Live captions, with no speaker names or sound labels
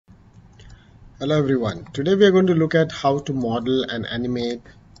Hello everyone. Today we are going to look at how to model and animate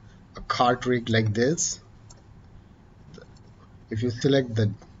a cart rig like this. If you select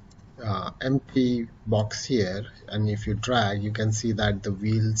the empty box here and if you drag, you can see that the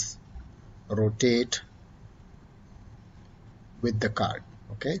wheels rotate with the cart.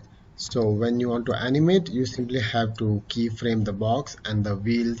 Okay, so when you want to animate, you simply have to keyframe the box and the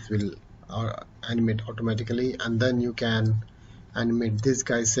wheels will animate automatically, and then you can animate this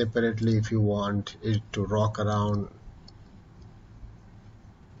guy separately if you want it to rock around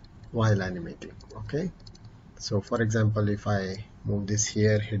while animating. Okay, so for example, if I move this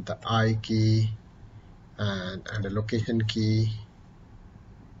here, hit the I key and add a location key,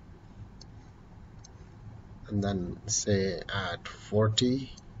 and then say at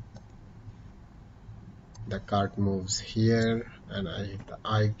 40, the cart moves here, and I hit the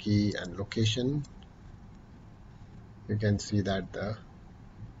I key and location, you can see that the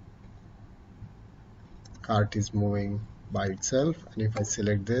cart is moving by itself. And if I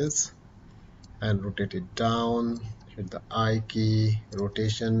select this and rotate it down, hit the I key,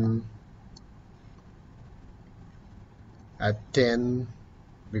 rotation at 10,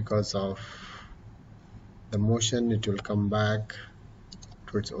 because of the motion it will come back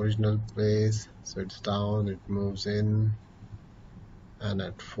to its original place, so it's down, it moves in, and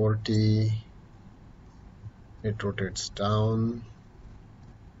at 40 it rotates down,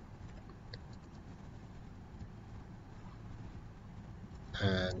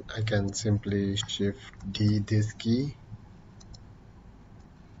 and I can simply shift D this key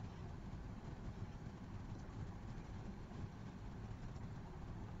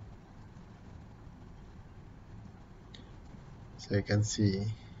so you can see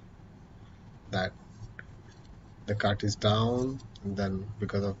that the cart is down, and then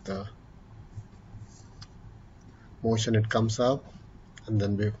because of the motion it comes up, and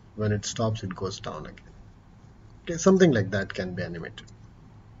then when it stops it goes down again. Okay, something like that can be animated.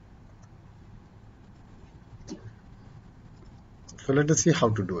 So let us see how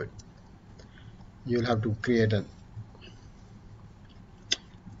to do it. You'll have to create a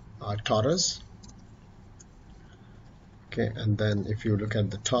torus. Okay, and then if you look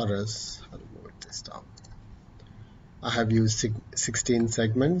at the torus, I'll move this down. I have used 16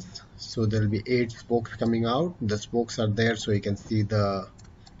 segments, so there will be 8 spokes coming out. The spokes are there so you can see the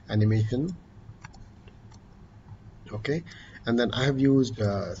animation. Okay, and then I have used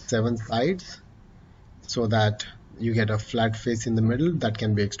 7 sides so that you get a flat face in the middle that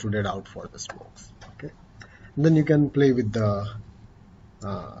can be extruded out for the spokes. Okay, and then you can play with the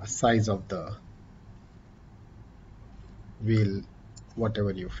size of the wheel,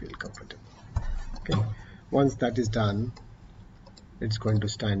 whatever you feel comfortable. Okay, once that is done, it's going to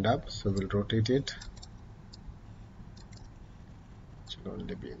stand up, so we'll rotate it. It should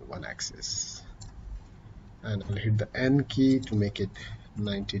only be in one axis, and I'll hit the N key to make it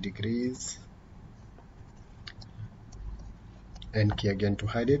 90 degrees, N key again to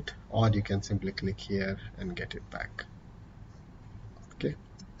hide it, or you can simply click here and get it back. Okay,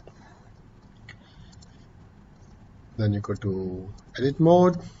 then you go to edit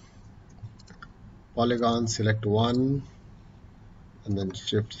mode, polygon, select one, and then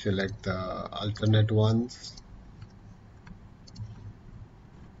shift select the alternate ones.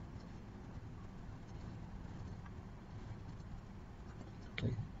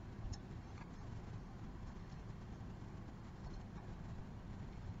 Okay,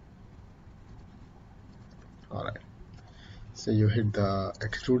 alright, so you hit the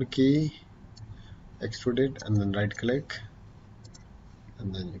extrude key, extrude it, and then right click,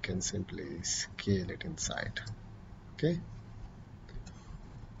 and then you can simply scale it inside. Okay,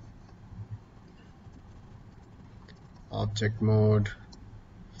 object mode,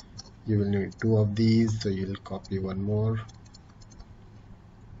 you will need 2 of these, so you'll copy one more.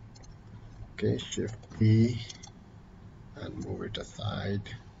 Okay, shift B and move it aside,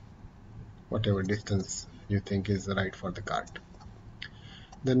 whatever distance you think is right for the cart.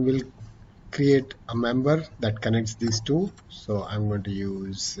 Then we'll create a member that connects these two, so I'm going to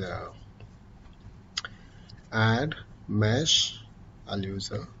use add mesh. I'll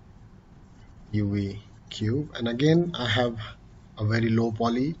use a UV cube, and again I have a very low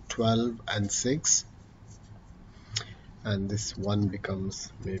poly, 12 and 6, and this one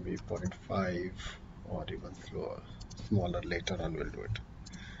becomes maybe 0.5 or even smaller. Later on we'll do it.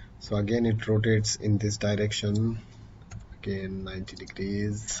 So again it rotates in this direction, again 90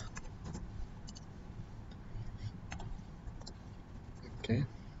 degrees. Okay,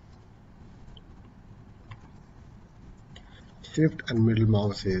 shift and middle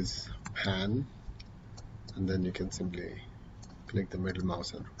mouse is pan, and then you can simply click the middle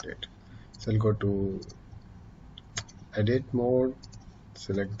mouse and rotate. So I'll go to edit mode,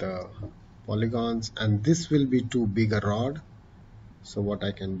 select the polygons, and this will be too big a rod. So what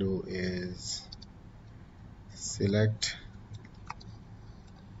I can do is select,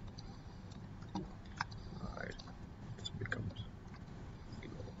 it becomes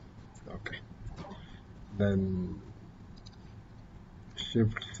slow. Okay, then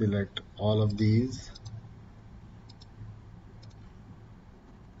shift select all of these,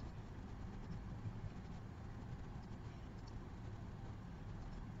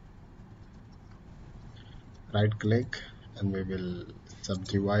 right click, and we will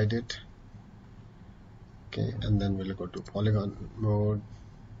subdivide it. Okay, and then we'll go to polygon mode,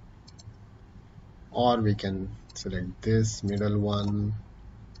 or we can select this middle one,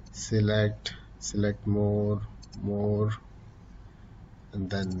 select more, and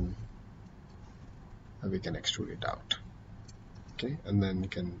then we can extrude it out. Okay, and then you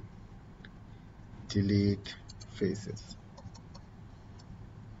can delete faces.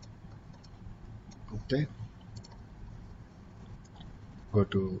 Okay, go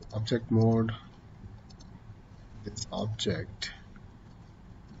to object mode. This object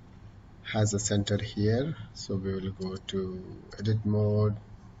has a center here, so we will go to edit mode,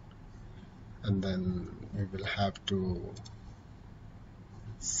 and then we will have to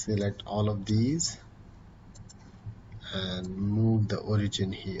select all of these and move the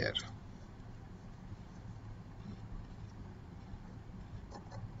origin here.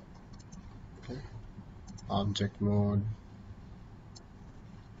 Okay, object mode,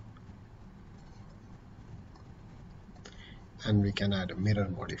 and we can add a mirror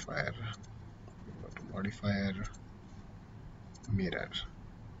modifier. Go to modifier, mirror.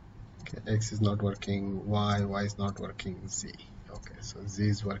 Okay, X is not working, Y is not working, Z. Okay, so Z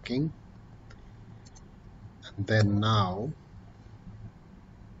is working. And then now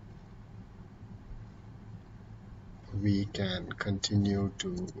we can continue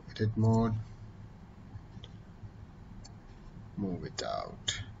to edit mode, move it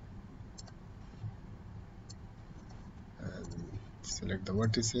out, and select the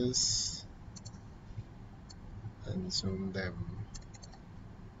vertices and zoom them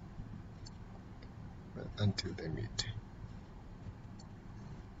until they meet.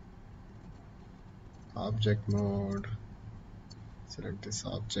 Object mode, select this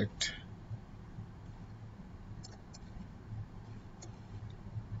object,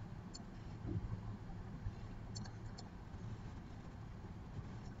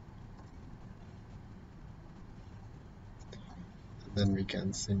 then we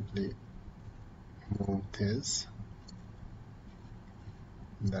can simply move this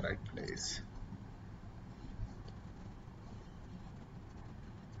in the right place.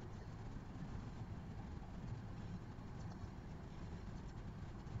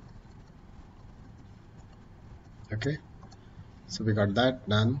 Okay, so we got that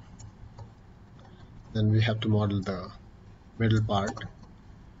done. Then we have to model the middle part.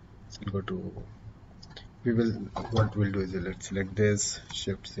 So we'll go to, what we'll do is let's select this,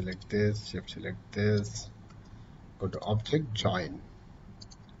 shift select this, shift select this, go to object, join.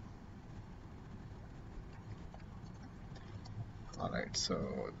 Alright, so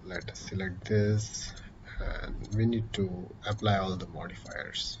let us select this, and we need to apply all the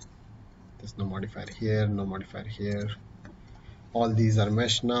modifiers. There's no modifier here, no modifier here. All these are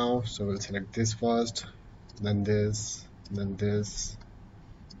mesh now, so we'll select this first, then this, then this.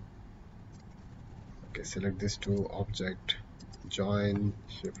 Okay, select this to object, join,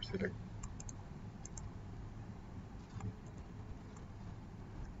 shift select.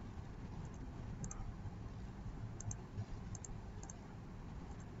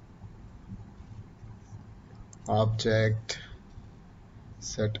 Object,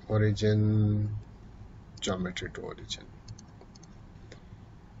 set origin, geometry to origin.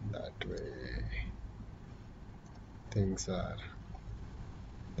 That way things are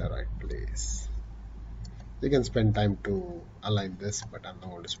in the right place. You can spend time to align this, but I'm not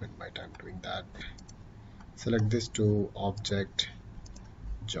going to spend my time doing that. Select this to object,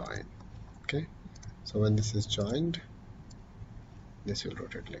 join. Okay, so when this is joined, this will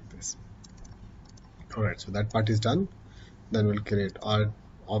rotate like this. Alright, so that part is done. Then we'll create our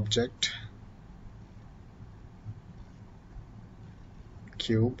object,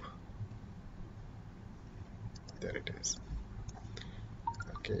 cube. There it is.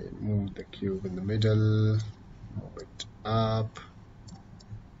 Okay, move the cube in the middle, move it up.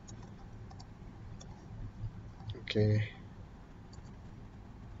 Okay,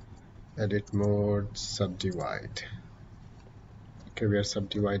 edit mode, subdivide. Okay, we are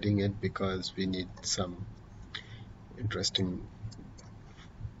subdividing it because we need some interesting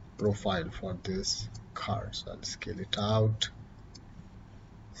profile for this card. So I'll scale it out,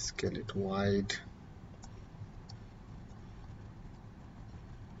 scale it wide.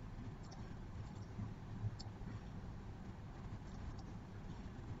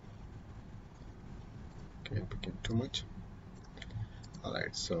 Okay, became too much.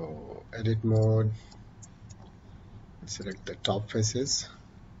 Alright, so edit mode, select the top faces,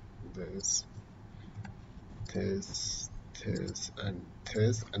 this, and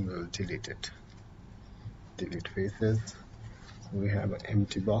this, and we'll delete it. Delete faces. So we have an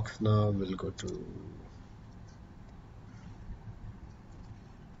empty box now. We'll go to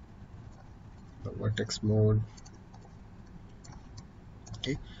the vertex mode.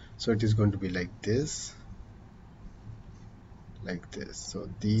 Okay, so it is going to be like this, like this. So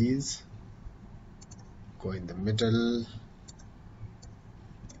these go in the middle.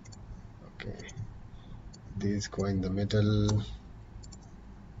 Okay, these go in the middle.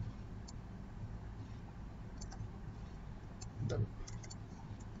 The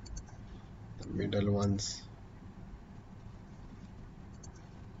middle ones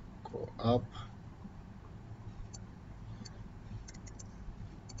go up.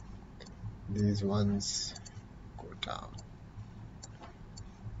 These ones go down.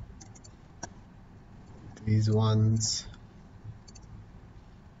 These ones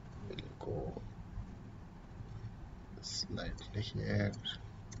will go slightly here.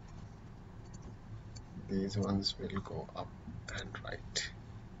 These ones will go up and right.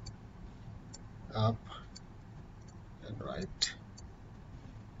 Up and right.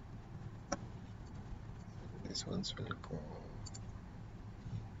 These ones will go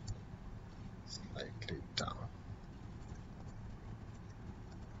slightly down.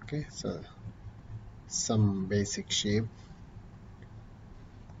 Okay, so some basic shape.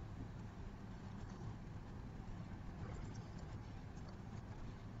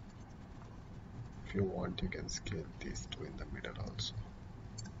 If you want, you can scale these two in the middle also.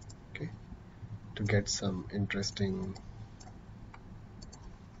 Okay, to get some interesting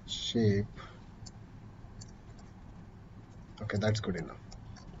shape. Okay, that's good enough.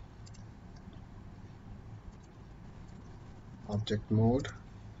 Object mode,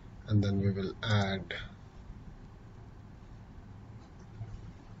 and then we will add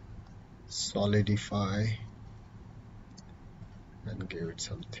solidify and give it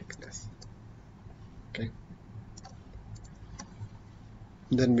some thickness. Okay,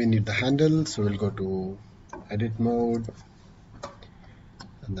 then we need the handle, so we'll go to edit mode,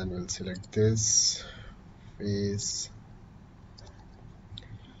 and then we'll select this face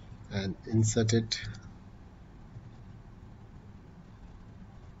and insert it.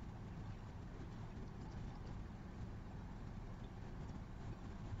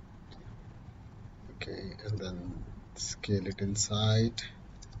 Okay, and then scale it inside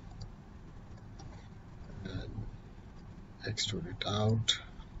and extrude it out.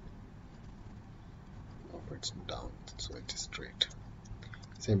 Oh, it's down, so it is straight.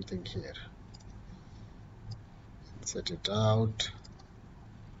 Same thing here. Set it out,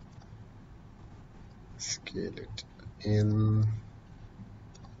 scale it in,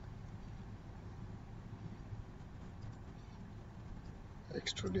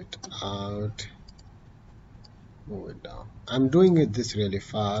 extrude it out, move it down. I'm doing this really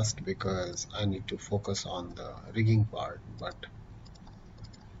fast because I need to focus on the rigging part, but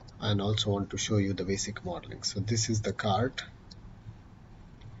I also want to show you the basic modeling. So this is the cart.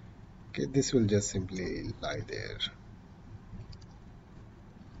 Okay, this will just simply lie there.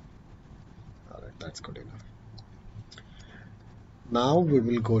 Alright, that's good enough. Now we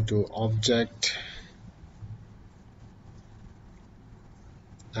will go to object,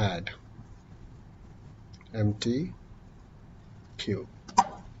 add empty cube.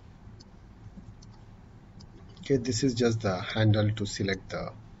 Okay, this is just the handle to select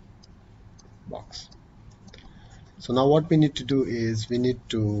the box. So now what we need to do is we need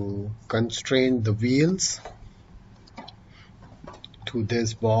to constrain the wheels to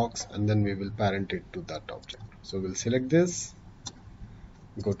this box, and then we will parent it to that object. So we'll select this,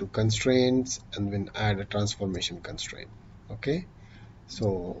 go to constraints, and then add a transformation constraint. Okay,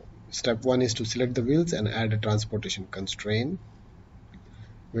 so step one is to select the wheels and add a transportation constraint.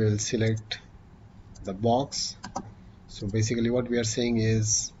 We will select the box. So basically what we are saying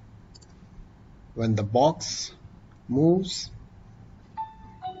is when the box moves,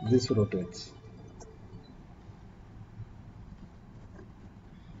 this rotates.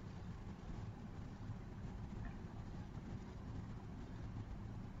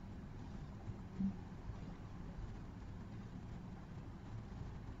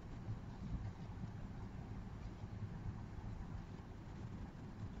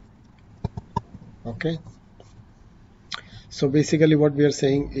 Okay, so basically what we are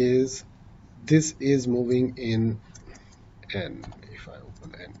saying is this is moving in n. If I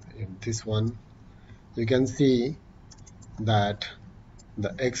open n in this one, you can see that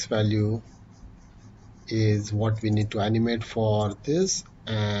the x value is what we need to animate for this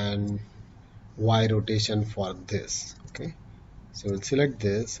and y rotation for this. Okay, so we'll select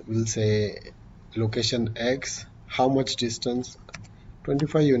this, we'll say location x, how much distance,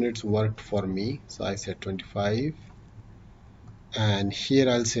 25 units worked for me, so I said 25, and here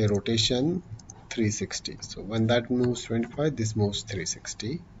I'll say rotation 360. So when that moves 25, this moves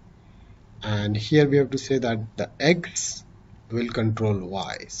 360, and here we have to say that the x will control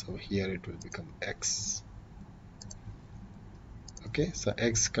y, so here it will become x. Okay, so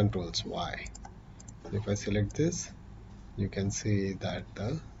x controls y. So if I select this, you can see that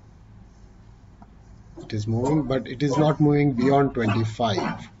it is moving, but it is not moving beyond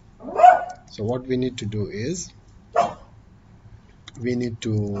 25. So what we need to do is we need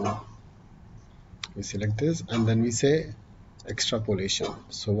to we select this and then we say extrapolation.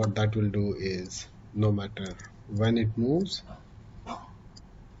 So what that will do is no matter when it moves,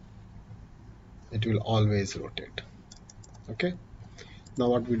 it will always rotate. Okay, now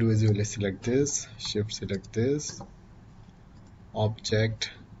what we do is we will select this, shift select this,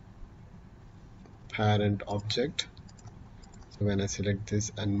 object, parent object. So when I select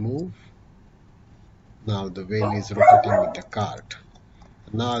this and move, now the wheel is rotating with the cart.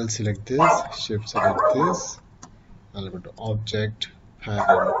 Now I'll select this, shift select this, I'll go to object,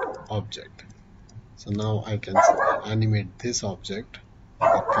 parent object. So now I can animate this object,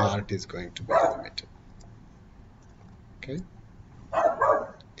 the cart is going to be animated. Okay,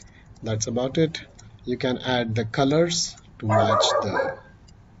 that's about it. You can add the colors to match the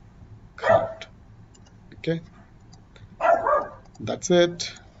cart. Okay, that's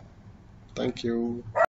it. Thank you.